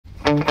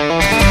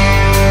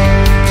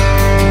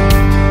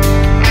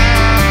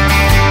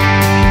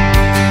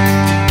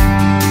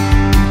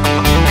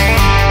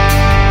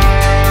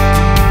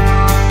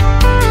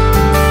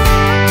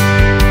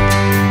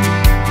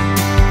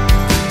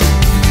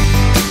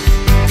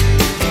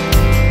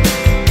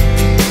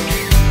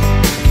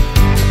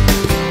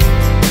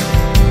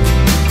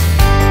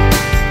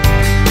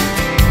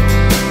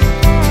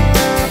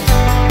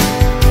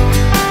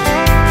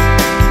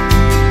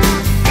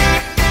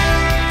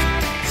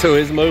crew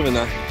is moving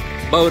the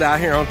boat out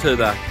here onto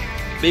the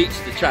beach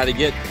to try to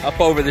get up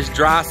over this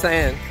dry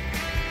sand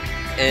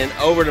and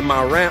over to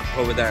my ramp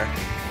over there.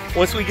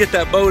 Once we get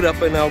that boat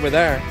up and over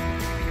there,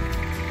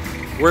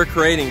 we're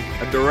creating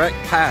a direct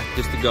path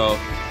just to go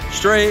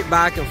straight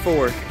back and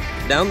forth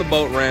down the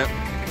boat ramp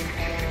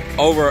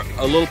over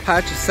a little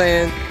patch of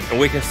sand, and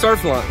we can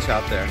surf launch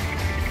out there.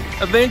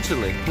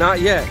 Eventually,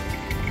 not yet,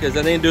 because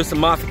I need to do some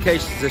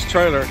modifications to this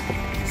trailer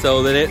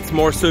so that it's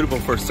more suitable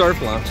for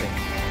surf launching.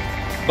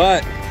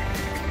 But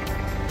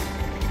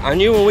I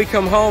knew when we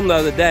come home the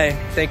other day,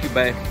 thank you,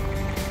 babe.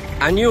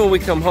 I knew when we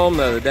come home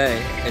the other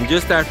day, and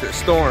just after it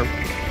stormed,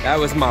 that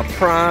was my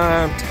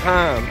prime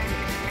time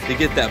to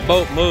get that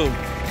boat moved.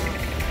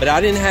 But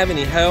I didn't have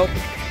any help.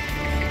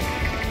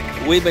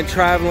 We've been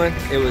traveling.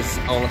 It was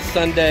on a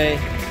Sunday.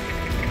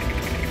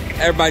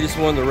 Everybody just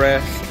wanted to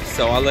rest,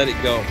 so I let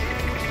it go.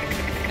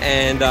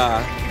 And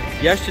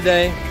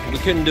yesterday, we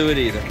couldn't do it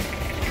either.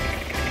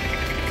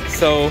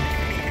 So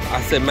I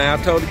said, man,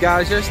 I told the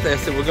guys yesterday, I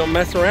said, we're gonna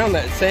mess around.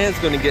 That sand's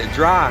gonna get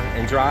dry,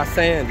 and dry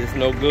sand is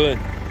no good.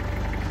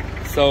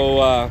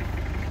 So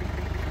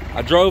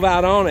I drove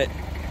out on it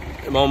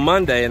on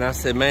Monday, and I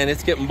said, man,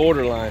 it's getting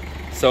borderline.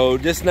 So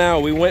just now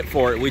we went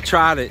for it, we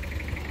tried it,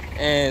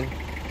 and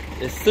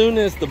as soon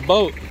as the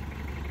boat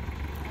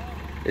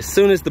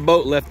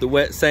left the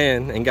wet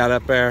sand and got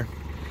up there,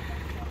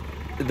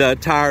 the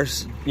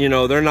tires, you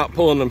know, they're not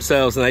pulling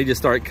themselves, and they just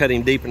started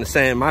cutting deep in the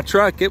sand. My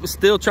truck, it was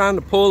still trying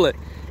to pull it.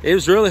 It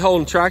was really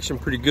holding traction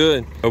pretty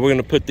good. We're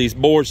gonna put these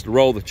boards to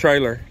roll the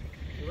trailer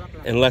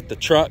and let the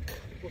truck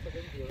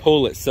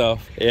pull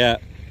itself. Yeah,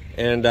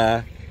 and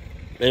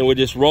we'll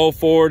just roll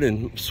forward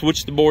and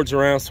switch the boards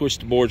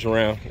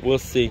around, We'll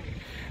see.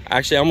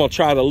 Actually, I'm gonna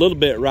try it a little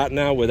bit right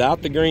now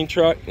without the green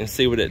truck and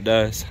see what it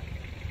does.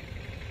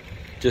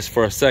 Just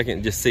for a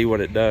second, just see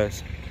what it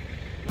does.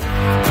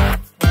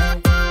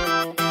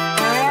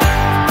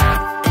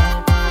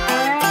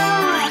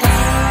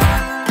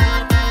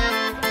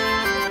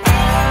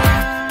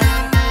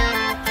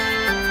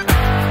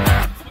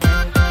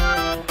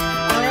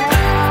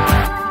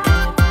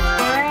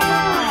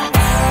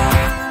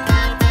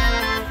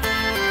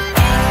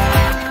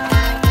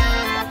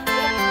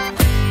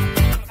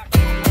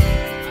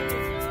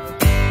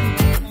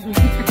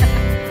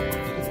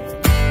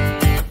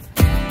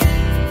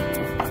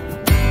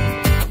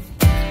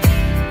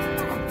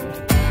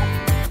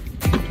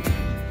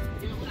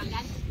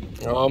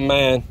 Oh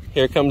man,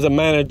 here comes the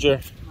manager.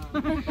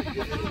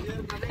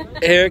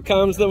 Here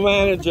comes the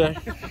manager.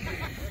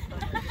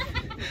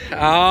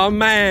 Oh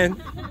man.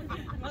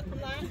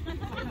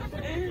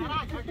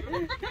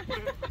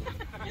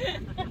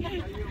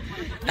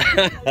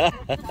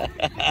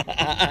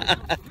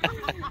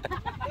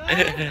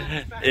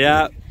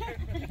 Yeah,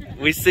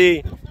 we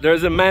see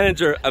there's a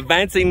manager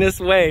advancing this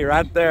way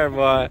right there,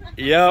 boy.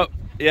 Yep,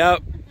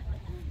 yep.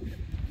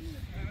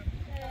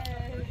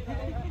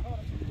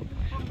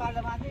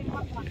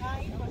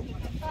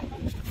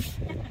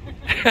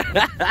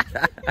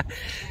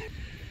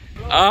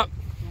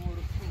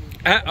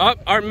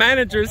 Our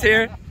manager's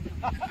here.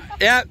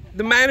 Yeah,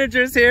 the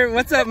manager's here.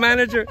 What's up,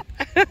 manager?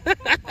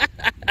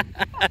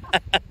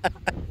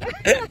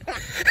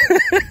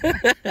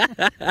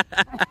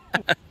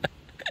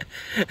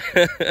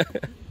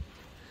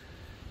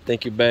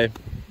 Thank you, babe.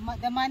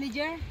 The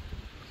manager?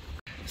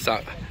 So,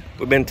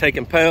 we've been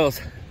taking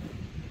pails,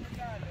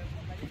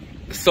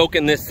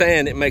 soaking this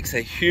sand. It makes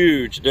a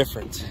huge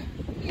difference.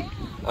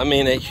 I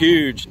mean, a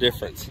huge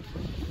difference.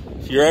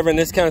 If you're ever in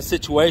this kind of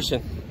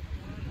situation,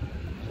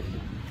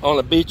 on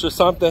a beach or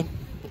something,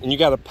 and you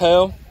got a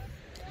pail,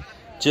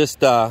 just,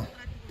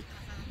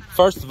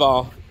 first of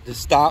all,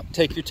 just stop,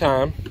 take your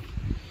time.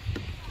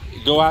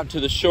 Go out to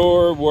the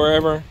shore,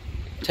 wherever,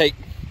 take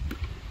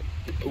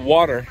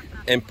water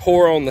and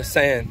pour on the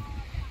sand.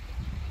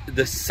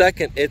 The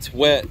second it's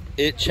wet,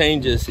 it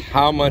changes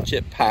how much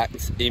it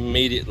packs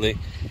immediately.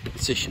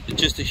 It's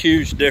just a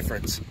huge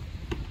difference.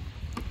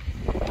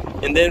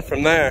 And then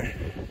from there,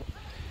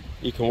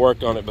 you can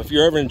work on it. But if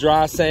you're ever in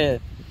dry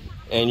sand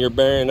and you're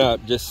bearing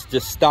up, just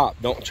stop.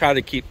 Don't try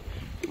to keep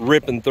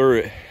ripping through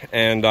it.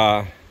 And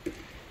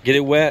get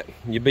it wet,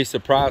 you'll be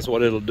surprised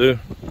what it'll do.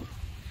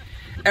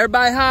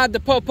 Everybody hide, the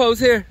popo's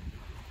here.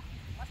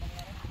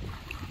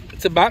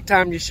 It's about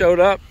time you showed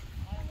up.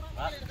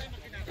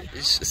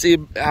 You see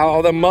how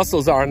all the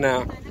muscles are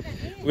now.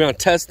 We're gonna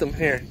test them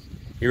here.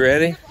 You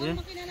ready? Yeah.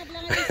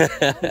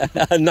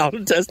 No,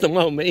 don't test them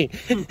on me.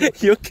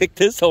 You'll kick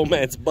this old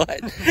man's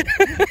butt.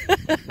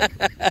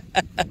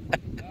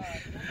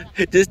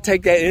 Just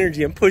take that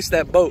energy and push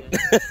that boat.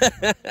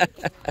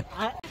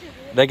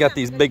 They got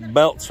these big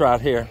belts right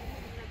here.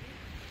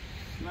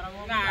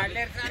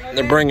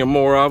 They're bringing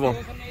more of them.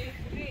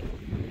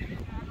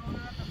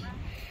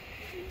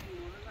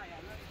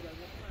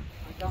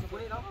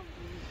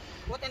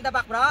 In the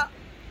back, bro.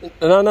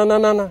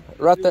 No.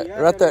 Right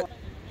there, right there.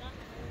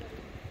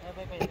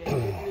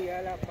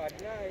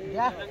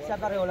 Yeah, siya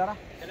pareho lara.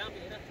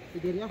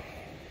 Sige niyo.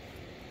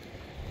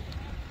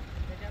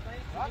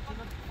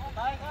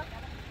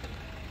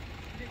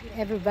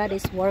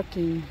 Everybody's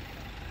working.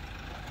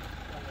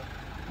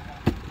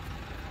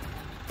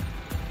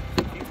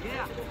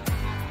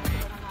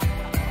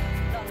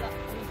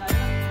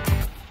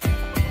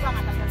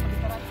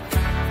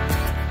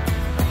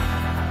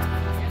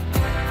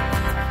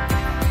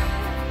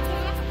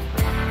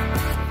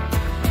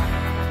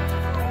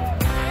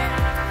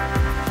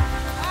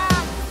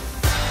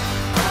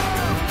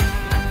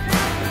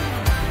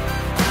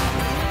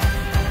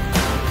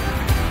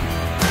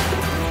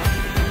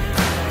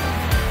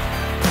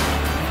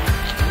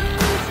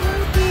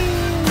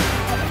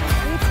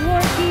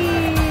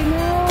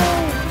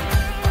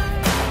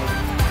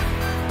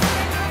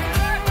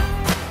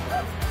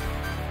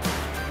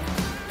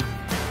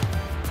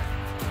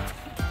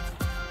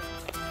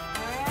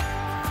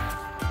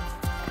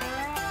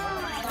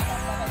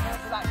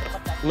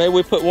 Maybe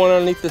we put one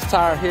underneath this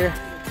tire here.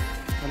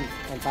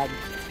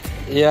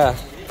 Yeah.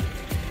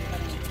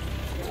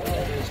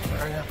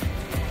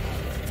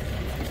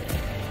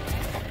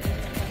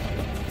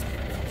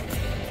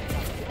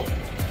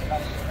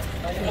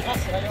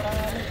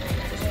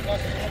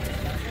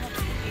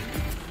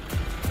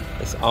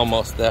 It's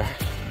almost there.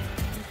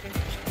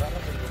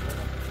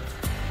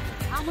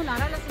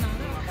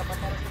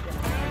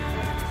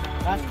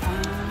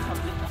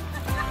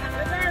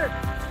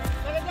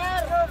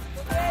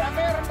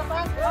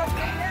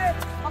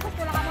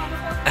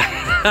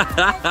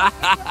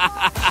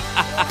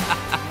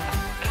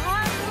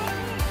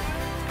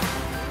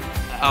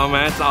 Oh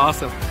man, it's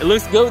awesome. It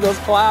looks good with those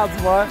clouds,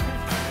 boy.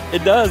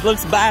 It does.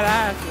 Looks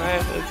badass,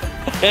 man.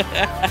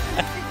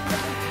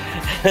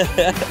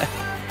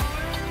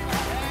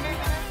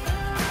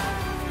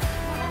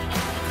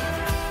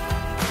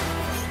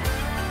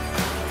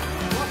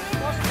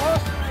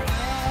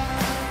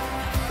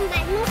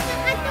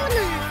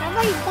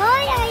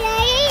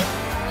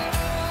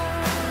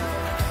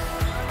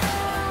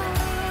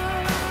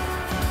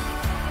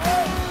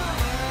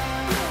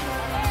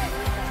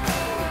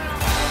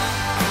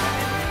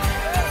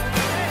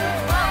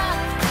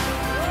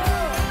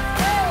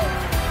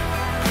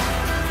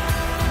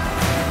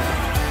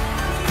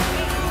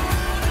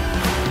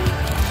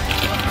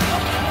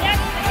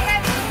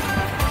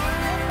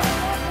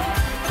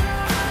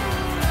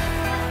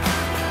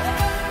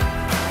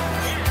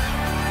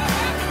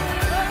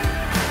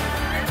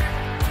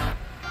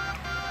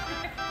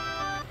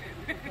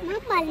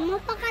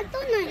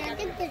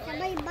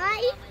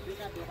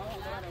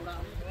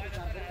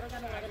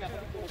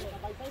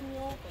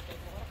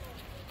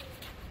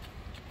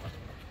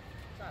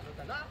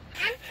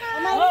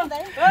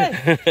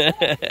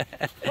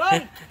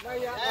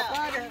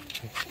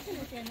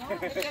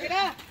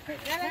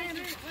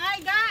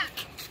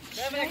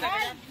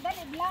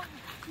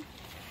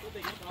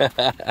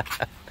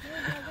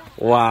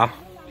 Wow,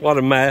 what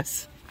a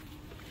mess.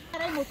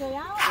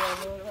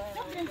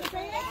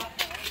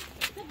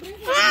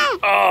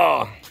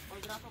 Oh.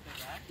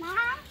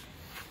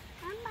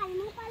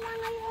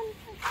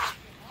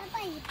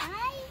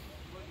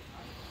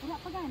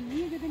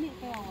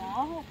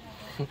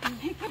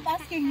 He kept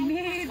asking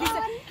me.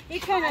 He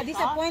kind of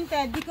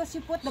disappointed because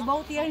you put the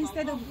boat here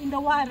instead of in the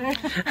water.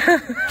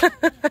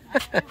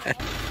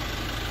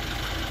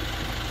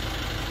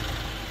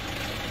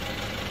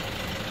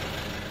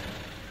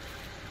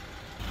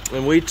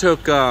 And we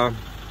took all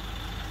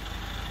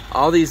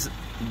these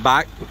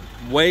back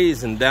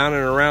ways and down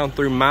and around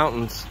through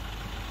mountains.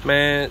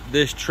 Man,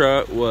 this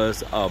truck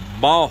was a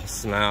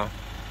boss now.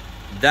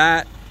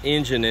 That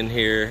engine in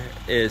here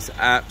is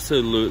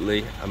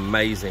absolutely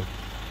amazing.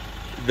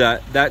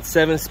 That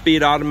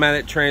 7-speed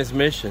automatic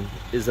transmission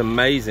is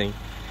amazing.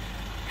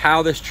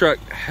 How this truck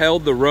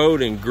held the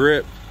road and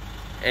grip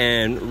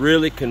and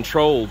really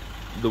controlled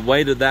the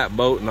weight of that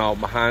boat and all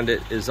behind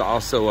it is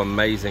also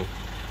amazing.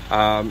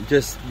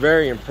 Just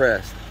very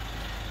impressed.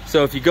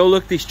 So if you go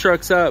look these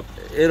trucks up,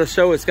 it'll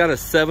show it's got a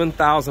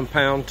 7,000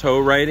 pound tow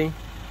rating,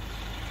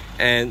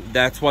 and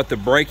that's what the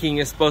braking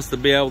is supposed to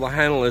be able to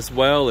handle as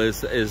well,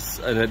 is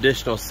an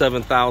additional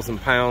 7,000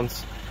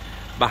 pounds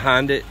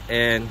behind it.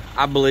 And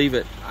I believe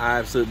it. I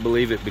absolutely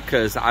believe it,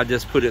 because I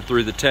just put it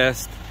through the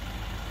test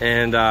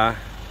and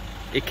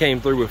it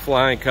came through with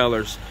flying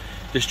colors.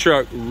 This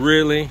truck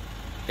really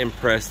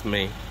impressed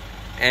me,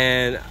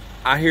 and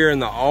I hear in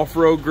the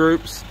off-road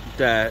groups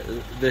that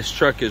this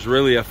truck is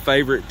really a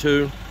favorite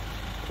too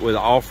with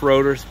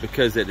off-roaders,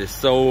 because it is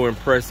so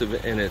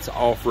impressive in its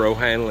off-road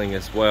handling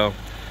as well.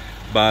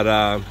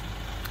 But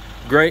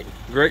great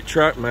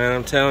truck, man.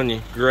 I'm telling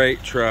you,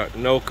 great truck,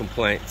 no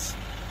complaints.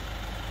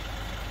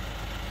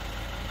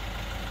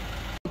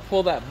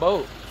 Pull that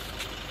boat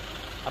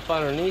up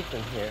underneath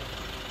in here,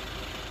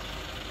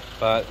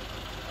 but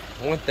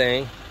one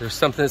thing, there's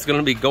something that's going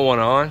to be going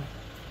on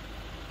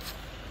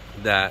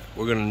that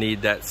we're going to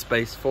need that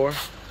space for.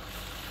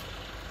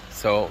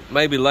 So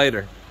maybe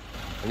later.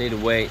 I need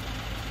to wait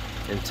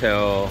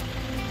until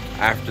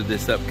after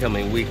this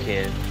upcoming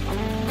weekend.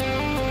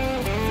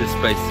 This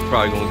space is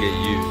probably going to get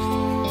used.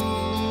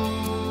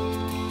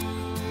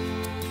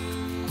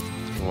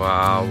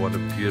 Wow, what a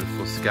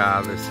beautiful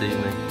sky this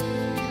evening.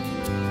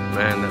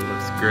 Man, that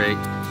looks great.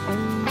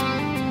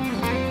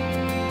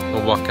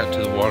 We'll walk out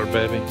to the water,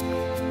 baby.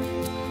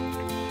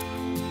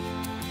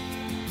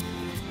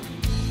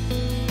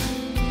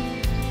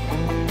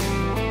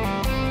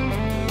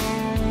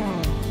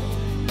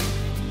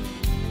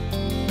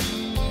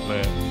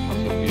 Man,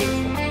 so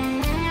beautiful.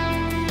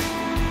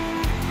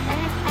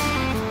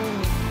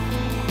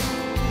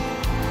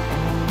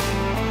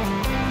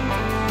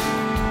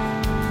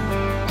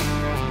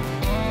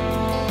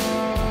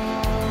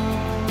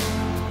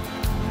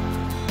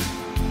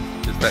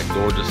 Is that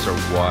gorgeous or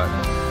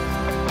what?